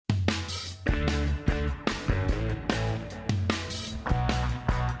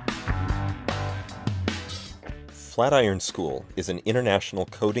Flatiron School is an international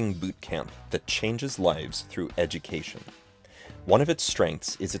coding boot camp that changes lives through education. One of its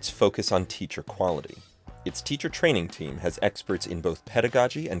strengths is its focus on teacher quality. Its teacher training team has experts in both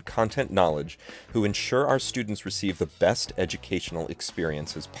pedagogy and content knowledge who ensure our students receive the best educational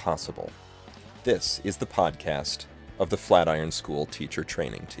experiences possible. This is the podcast of the Flatiron School Teacher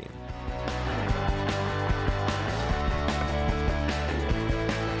Training Team.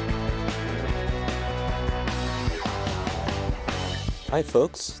 Hi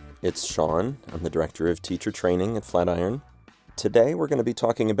folks, it's Sean. I'm the Director of Teacher Training at Flatiron. Today we're going to be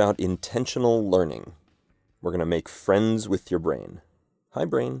talking about intentional learning. We're going to make friends with your brain. Hi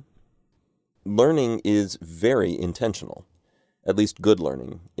brain. Learning is very intentional. At least good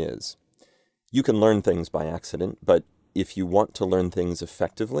learning is. You can learn things by accident, but if you want to learn things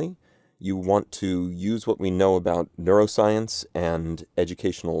effectively, you want to use what we know about neuroscience and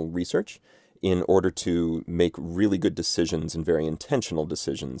educational research in order to make really good decisions and very intentional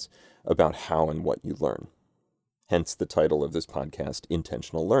decisions about how and what you learn. Hence the title of this podcast,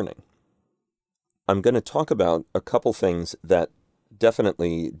 Intentional Learning. I'm going to talk about a couple things that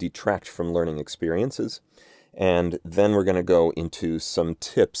definitely detract from learning experiences, and then we're going to go into some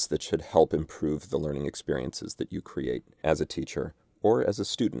tips that should help improve the learning experiences that you create as a teacher or as a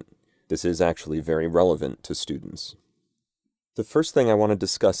student. This is actually very relevant to students. The first thing I want to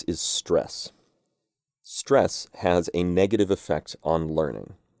discuss is stress. Stress has a negative effect on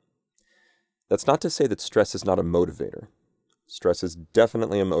learning. That's not to say that stress is not a motivator. Stress is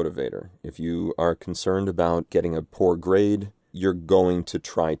definitely a motivator. If you are concerned about getting a poor grade, you're going to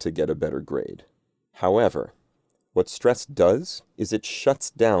try to get a better grade. However, what stress does is it shuts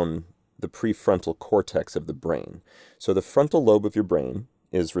down the prefrontal cortex of the brain. So the frontal lobe of your brain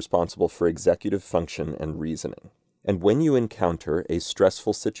is responsible for executive function and reasoning. And when you encounter a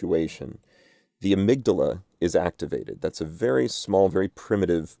stressful situation, the amygdala is activated. That's a very small, very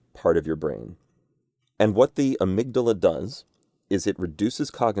primitive part of your brain. And what the amygdala does is it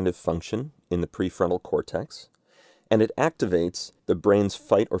reduces cognitive function in the prefrontal cortex, and it activates the brain's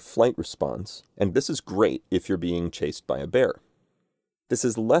fight or flight response. And this is great if you're being chased by a bear. This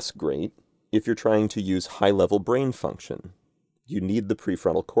is less great if you're trying to use high-level brain function. You need the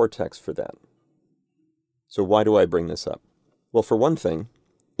prefrontal cortex for that. So why do I bring this up? Well, for one thing,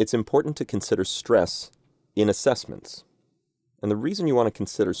 it's important to consider stress in assessments. And the reason you want to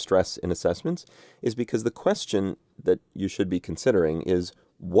consider stress in assessments is because the question that you should be considering is,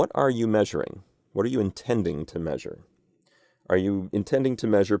 what are you measuring? What are you intending to measure? Are you intending to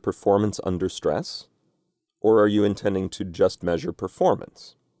measure performance under stress? Or are you intending to just measure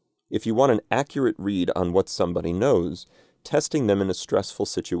performance? If you want an accurate read on what somebody knows, testing them in a stressful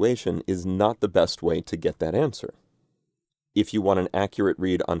situation is not the best way to get that answer. If you want an accurate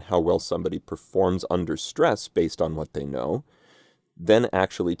read on how well somebody performs under stress based on what they know, then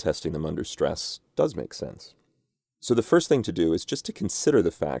actually testing them under stress does make sense. So the first thing to do is just to consider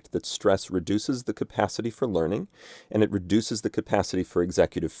the fact that stress reduces the capacity for learning and it reduces the capacity for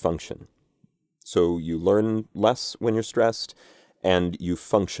executive function. So you learn less when you're stressed and you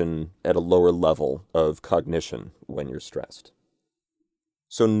function at a lower level of cognition when you're stressed.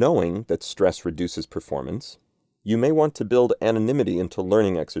 So knowing that stress reduces performance, you may want to build anonymity into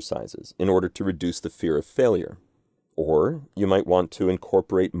learning exercises in order to reduce the fear of failure. Or you might want to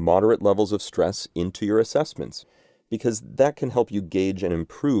incorporate moderate levels of stress into your assessments, because that can help you gauge and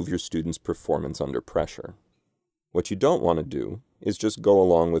improve your students' performance under pressure. What you don't want to do is just go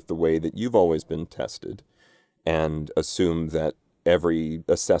along with the way that you've always been tested and assume that every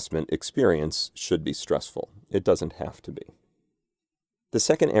assessment experience should be stressful. It doesn't have to be. The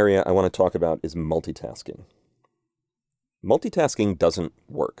second area I want to talk about is multitasking. Multitasking doesn't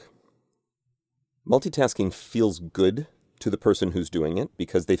work. Multitasking feels good to the person who's doing it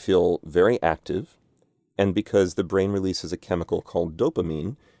because they feel very active and because the brain releases a chemical called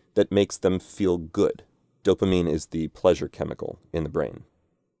dopamine that makes them feel good. Dopamine is the pleasure chemical in the brain.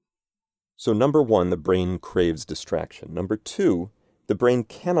 So number one, the brain craves distraction. Number two, the brain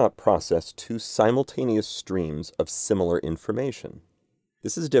cannot process two simultaneous streams of similar information.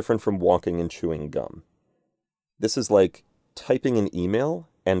 This is different from walking and chewing gum. This is like typing an email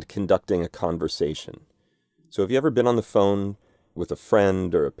and conducting a conversation. So have you ever been on the phone with a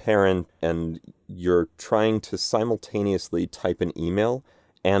friend or a parent and you're trying to simultaneously type an email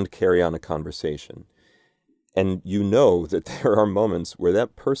and carry on a conversation? And you know that there are moments where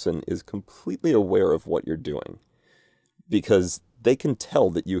that person is completely aware of what you're doing because they can tell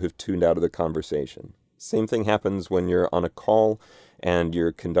that you have tuned out of the conversation. Same thing happens when you're on a call and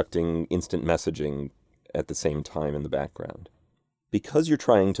you're conducting instant messaging at the same time in the background. Because you're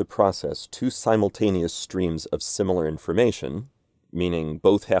trying to process two simultaneous streams of similar information, meaning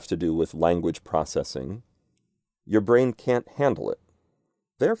both have to do with language processing, your brain can't handle it.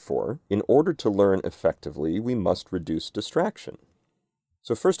 Therefore, in order to learn effectively, we must reduce distraction.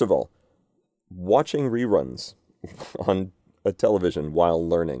 So first of all, watching reruns on a television while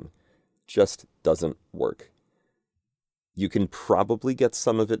learning just doesn't work. You can probably get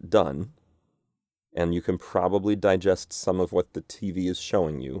some of it done, and you can probably digest some of what the TV is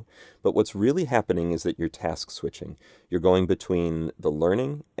showing you, but what's really happening is that you're task switching. You're going between the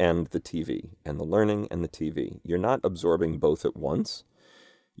learning and the TV, and the learning and the TV. You're not absorbing both at once.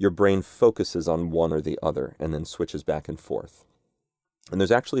 Your brain focuses on one or the other and then switches back and forth. And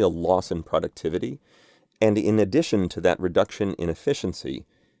there's actually a loss in productivity, and in addition to that reduction in efficiency,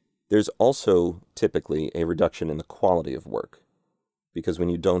 there's also typically a reduction in the quality of work, because when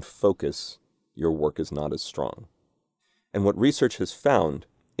you don't focus, your work is not as strong. And what research has found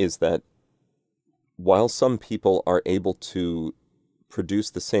is that while some people are able to produce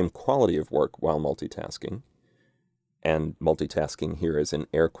the same quality of work while multitasking, and multitasking here is in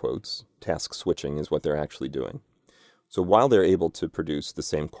air quotes, task switching is what they're actually doing. So while they're able to produce the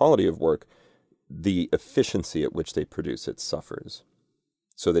same quality of work, the efficiency at which they produce it suffers.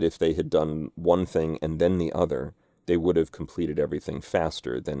 So that if they had done one thing and then the other, they would have completed everything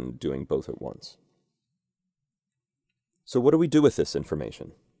faster than doing both at once. So what do we do with this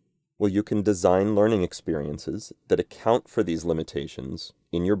information? Well, you can design learning experiences that account for these limitations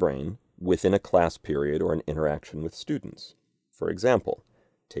in your brain within a class period or an interaction with students. For example,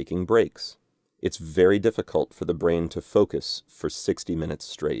 taking breaks. It's very difficult for the brain to focus for 60 minutes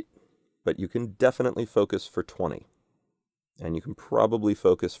straight, but you can definitely focus for 20, and you can probably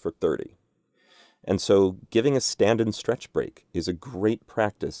focus for 30. And so giving a stand and stretch break is a great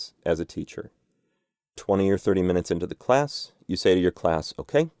practice as a teacher. 20 or 30 minutes into the class, you say to your class,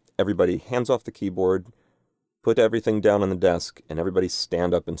 okay, everybody hands off the keyboard, put everything down on the desk, and everybody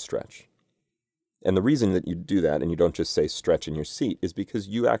stand up and stretch. And the reason that you do that, and you don't just say stretch in your seat, is because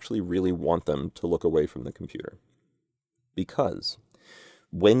you actually really want them to look away from the computer. Because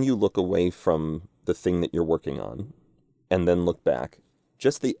when you look away from the thing that you're working on, and then look back,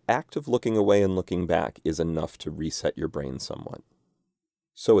 just the act of looking away and looking back is enough to reset your brain somewhat.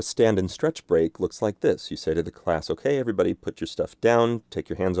 So a stand and stretch break looks like this. You say to the class, okay, everybody put your stuff down, take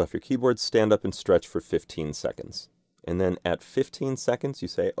your hands off your keyboard, stand up and stretch for 15 seconds. And then at 15 seconds, you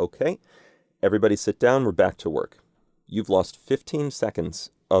say, okay, everybody sit down, we're back to work. You've lost 15 seconds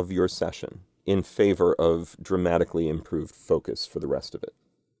of your session in favor of dramatically improved focus for the rest of it.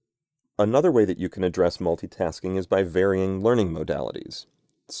 Another way that you can address multitasking is by varying learning modalities.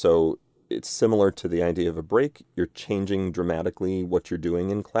 So it's similar to the idea of a break. You're changing dramatically what you're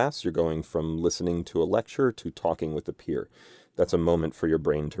doing in class. You're going from listening to a lecture to talking with a peer. That's a moment for your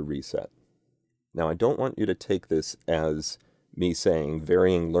brain to reset. Now, I don't want you to take this as me saying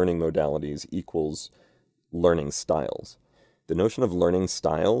varying learning modalities equals learning styles. The notion of learning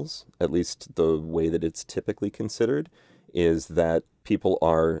styles, at least the way that it's typically considered, is that people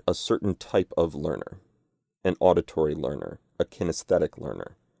are a certain type of learner, an auditory learner, a kinesthetic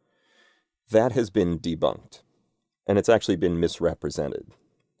learner. That has been debunked, and it's actually been misrepresented.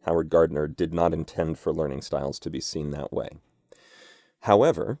 Howard Gardner did not intend for learning styles to be seen that way.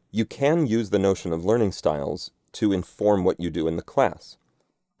 However, you can use the notion of learning styles to inform what you do in the class.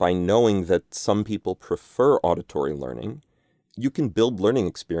 By knowing that some people prefer auditory learning, you can build learning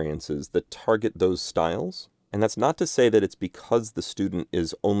experiences that target those styles. And that's not to say that it's because the student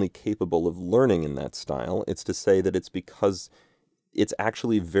is only capable of learning in that style. It's to say that it's because it's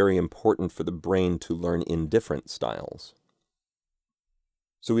actually very important for the brain to learn in different styles.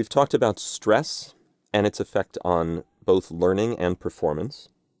 So we've talked about stress and its effect on both learning and performance.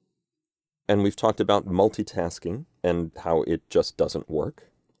 And we've talked about multitasking and how it just doesn't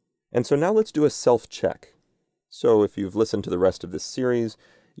work. And so now let's do a self-check. So if you've listened to the rest of this series,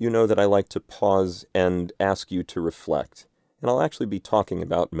 you know that I like to pause and ask you to reflect. And I'll actually be talking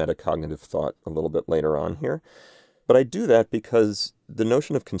about metacognitive thought a little bit later on here. But I do that because the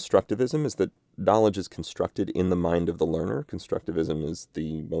notion of constructivism is that knowledge is constructed in the mind of the learner. Constructivism is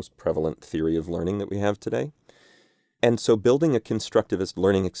the most prevalent theory of learning that we have today. And so building a constructivist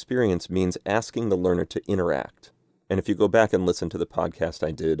learning experience means asking the learner to interact. And if you go back and listen to the podcast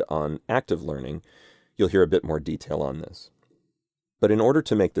I did on active learning, you'll hear a bit more detail on this. But in order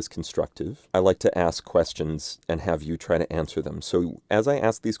to make this constructive, I like to ask questions and have you try to answer them. So as I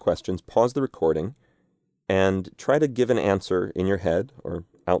ask these questions, pause the recording and try to give an answer in your head or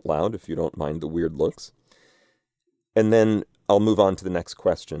out loud if you don't mind the weird looks. And then I'll move on to the next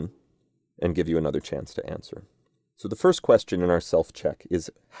question and give you another chance to answer. So the first question in our self-check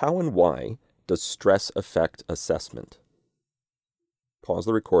is, how and why does stress affect assessment? Pause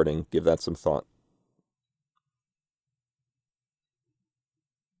the recording, give that some thought.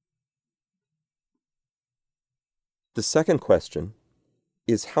 The second question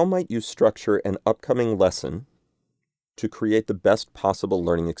is, how might you structure an upcoming lesson to create the best possible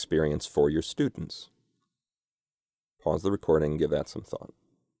learning experience for your students? Pause the recording, give that some thought.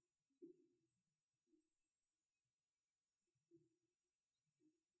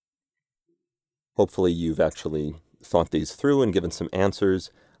 Hopefully you've actually thought these through and given some answers.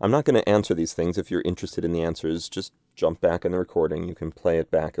 I'm not going to answer these things. If you're interested in the answers, just jump back in the recording. You can play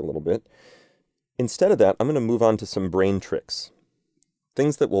it back a little bit. Instead of that, I'm going to move on to some brain tricks,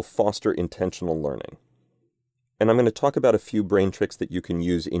 things that will foster intentional learning. And I'm going to talk about a few brain tricks that you can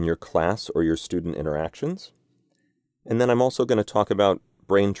use in your class or your student interactions. And then I'm also going to talk about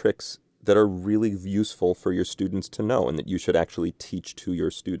brain tricks that are really useful for your students to know and that you should actually teach to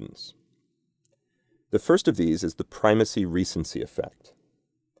your students. The first of these is the primacy-recency effect.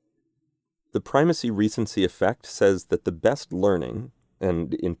 The primacy-recency effect says that the best learning,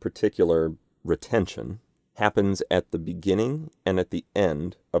 and in particular retention, happens at the beginning and at the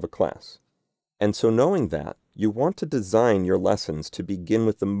end of a class. And so knowing that, you want to design your lessons to begin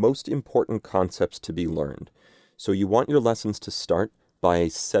with the most important concepts to be learned. So you want your lessons to start by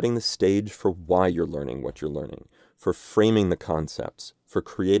setting the stage for why you're learning what you're learning, for framing the concepts, for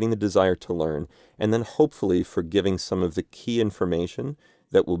creating the desire to learn, and then hopefully for giving some of the key information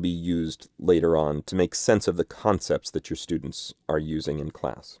that will be used later on to make sense of the concepts that your students are using in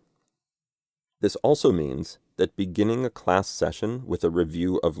class. This also means that beginning a class session with a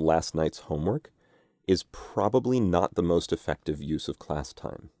review of last night's homework is probably not the most effective use of class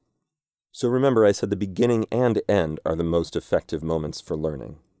time. So remember, I said the beginning and end are the most effective moments for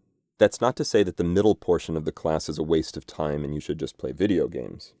learning. That's not to say that the middle portion of the class is a waste of time and you should just play video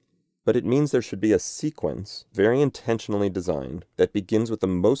games. But it means there should be a sequence, very intentionally designed, that begins with the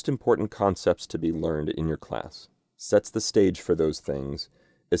most important concepts to be learned in your class, sets the stage for those things,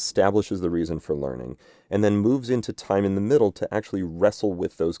 establishes the reason for learning, and then moves into time in the middle to actually wrestle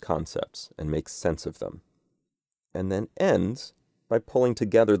with those concepts and make sense of them. And then ends by pulling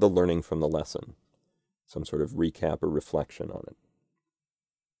together the learning from the lesson, some sort of recap or reflection on it.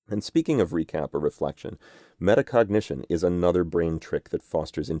 And speaking of recap or reflection, metacognition is another brain trick that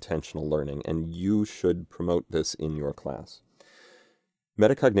fosters intentional learning, and you should promote this in your class.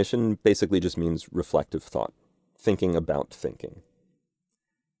 Metacognition basically just means reflective thought, thinking about thinking.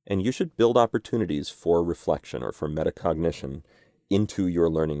 And you should build opportunities for reflection or for metacognition into your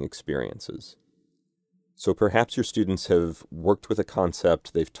learning experiences. So perhaps your students have worked with a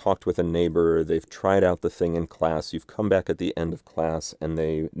concept, they've talked with a neighbor, they've tried out the thing in class, you've come back at the end of class, and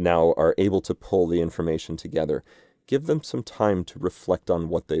they now are able to pull the information together. Give them some time to reflect on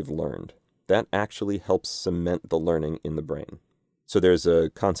what they've learned. That actually helps cement the learning in the brain. So there's a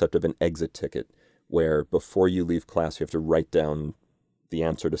concept of an exit ticket, where before you leave class, you have to write down the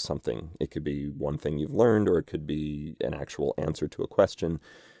answer to something. It could be one thing you've learned, or it could be an actual answer to a question.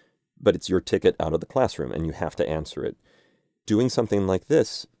 But it's your ticket out of the classroom, and you have to answer it. Doing something like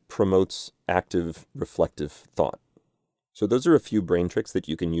this promotes active, reflective thought. So those are a few brain tricks that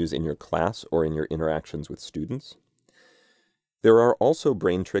you can use in your class or in your interactions with students. There are also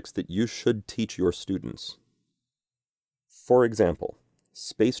brain tricks that you should teach your students. For example,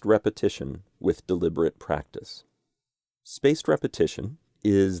 spaced repetition with deliberate practice. Spaced repetition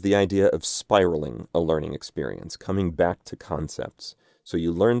is the idea of spiraling a learning experience, coming back to concepts. So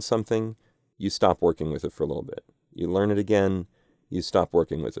you learn something, you stop working with it for a little bit. You learn it again, you stop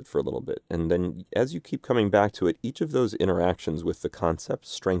working with it for a little bit. And then as you keep coming back to it, each of those interactions with the concept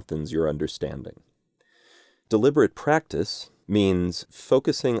strengthens your understanding. Deliberate practice means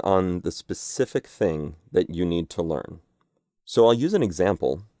focusing on the specific thing that you need to learn. So I'll use an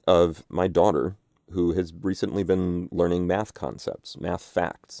example of my daughter, who has recently been learning math concepts, math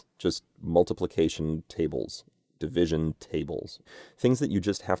facts, just multiplication tables, division tables, things that you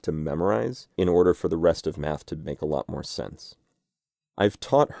just have to memorize in order for the rest of math to make a lot more sense. I've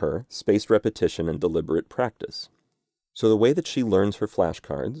taught her spaced repetition and deliberate practice. So the way that she learns her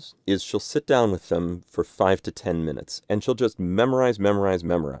flashcards is she'll sit down with them for 5 to 10 minutes, and she'll just memorize.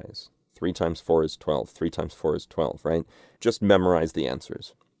 3 times 4 is 12, 3 times 4 is 12, right? Just memorize the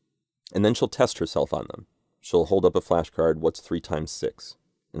answers. And then she'll test herself on them. She'll hold up a flashcard, what's 3 times 6?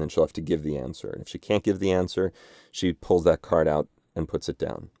 And then she'll have to give the answer. And if she can't give the answer, she pulls that card out and puts it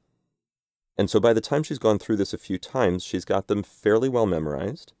down. And so by the time she's gone through this a few times, she's got them fairly well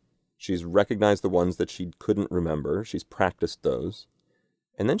memorized. She's recognized the ones that she couldn't remember. She's practiced those.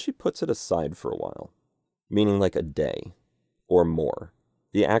 And then she puts it aside for a while. meaning like a day or more.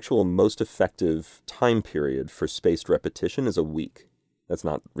 The actual most effective time period for spaced repetition is a week. That's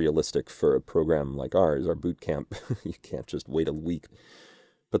not realistic for a program like ours, our boot camp. You can't just wait a week.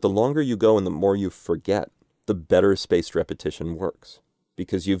 But the longer you go and the more you forget, the better spaced repetition works,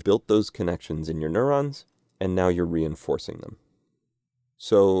 because you've built those connections in your neurons, and now you're reinforcing them.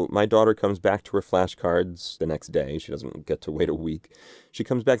 So my daughter comes back to her flashcards the next day. She doesn't get to wait a week. She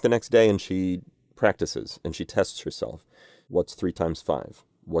comes back the next day and she practices and she tests herself. What's 3 times 5?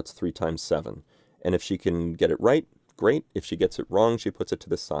 What's 3 times 7? And if she can get it right, great. If she gets it wrong, she puts it to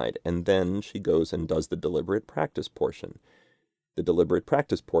the side. And then she goes and does the deliberate practice portion. The deliberate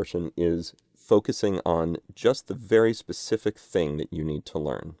practice portion is focusing on just the very specific thing that you need to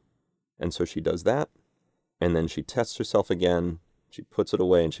learn. And so she does that, and then she tests herself again, she puts it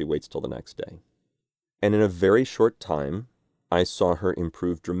away, and she waits till the next day. And in a very short time, I saw her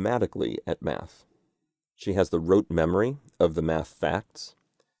improve dramatically at math. She has the rote memory of the math facts,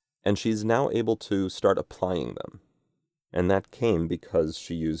 and she's now able to start applying them. And that came because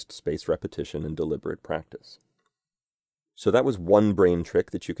she used spaced repetition and deliberate practice. So that was one brain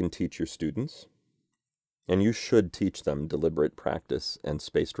trick that you can teach your students, and you should teach them deliberate practice and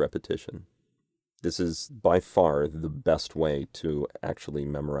spaced repetition. This is by far the best way to actually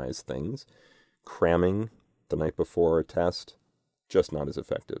memorize things. Cramming the night before a test, just not as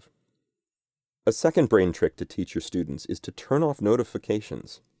effective. A second brain trick to teach your students is to turn off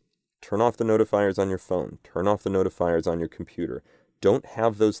notifications. Turn off the notifiers on your phone. Turn off the notifiers on your computer. Don't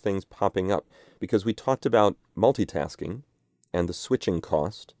have those things popping up, because we talked about multitasking and the switching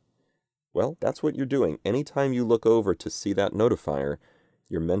cost. Well, that's what you're doing. Anytime you look over to see that notifier,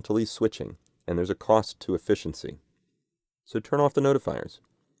 you're mentally switching, and there's a cost to efficiency. So turn off the notifiers.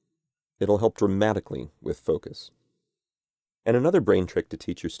 It'll help dramatically with focus. And another brain trick to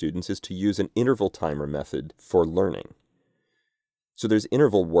teach your students is to use an interval timer method for learning. So there's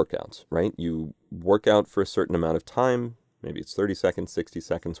interval workouts, right? You work out for a certain amount of time, maybe it's 30 seconds, 60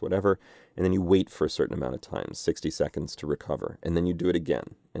 seconds, whatever, and then you wait for a certain amount of time, 60 seconds to recover, and then you do it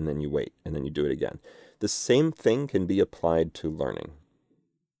again, and then you wait, and then you do it again. The same thing can be applied to learning.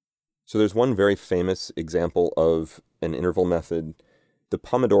 So there's one very famous example of an interval method, the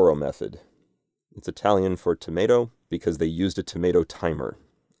Pomodoro method. It's Italian for tomato because they used a tomato timer.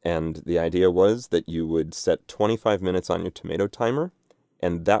 And the idea was that you would set 25 minutes on your tomato timer,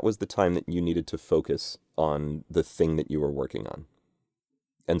 and that was the time that you needed to focus on the thing that you were working on.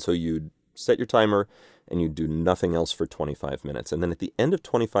 And so you'd set your timer, and you'd do nothing else for 25 minutes. And then at the end of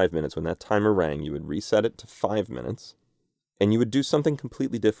 25 minutes, when that timer rang, you would reset it to 5 minutes, and you would do something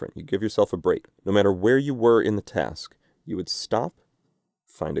completely different. You'd give yourself a break. No matter where you were in the task, you would stop,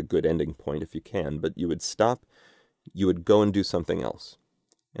 find a good ending point if you can, but you would stop, you would go and do something else.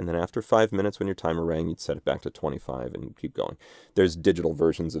 And then after 5 minutes, when your timer rang, you'd set it back to 25 and keep going. There's digital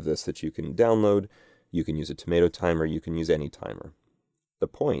versions of this that you can download. You can use a tomato timer. You can use any timer. The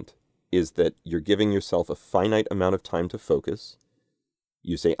point is that you're giving yourself a finite amount of time to focus.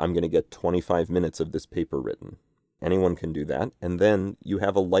 You say, I'm going to get 25 minutes of this paper written. Anyone can do that. And then you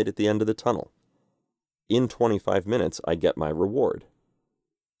have a light at the end of the tunnel. In 25 minutes, I get my reward.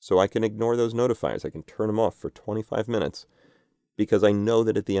 So I can ignore those notifiers. I can turn them off for 25 minutes. Because I know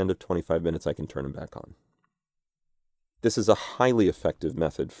that at the end of 25 minutes, I can turn them back on. This is a highly effective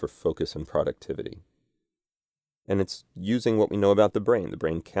method for focus and productivity. And it's using what we know about the brain. The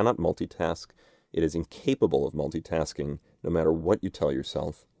brain cannot multitask. It is incapable of multitasking, no matter what you tell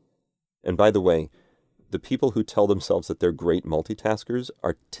yourself. And by the way, the people who tell themselves that they're great multitaskers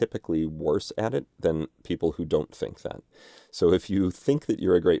are typically worse at it than people who don't think that. So if you think that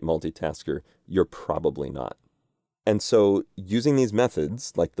you're a great multitasker, you're probably not. And so using these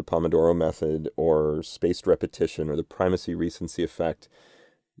methods, like the Pomodoro method or spaced repetition or the primacy recency effect,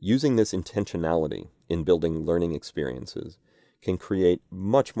 using this intentionality in building learning experiences can create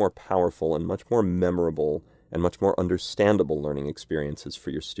much more powerful and much more memorable and much more understandable learning experiences for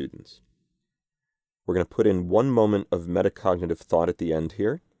your students. We're going to put in one moment of metacognitive thought at the end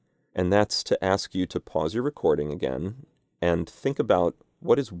here, and that's to ask you to pause your recording again and think about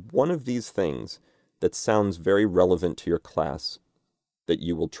what is one of these things that sounds very relevant to your class that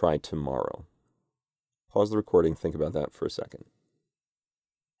you will try tomorrow. Pause the recording, think about that for a second.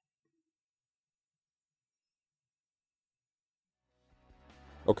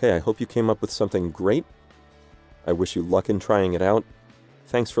 Okay, I hope you came up with something great. I wish you luck in trying it out.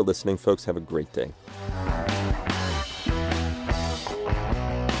 Thanks for listening, folks. Have a great day.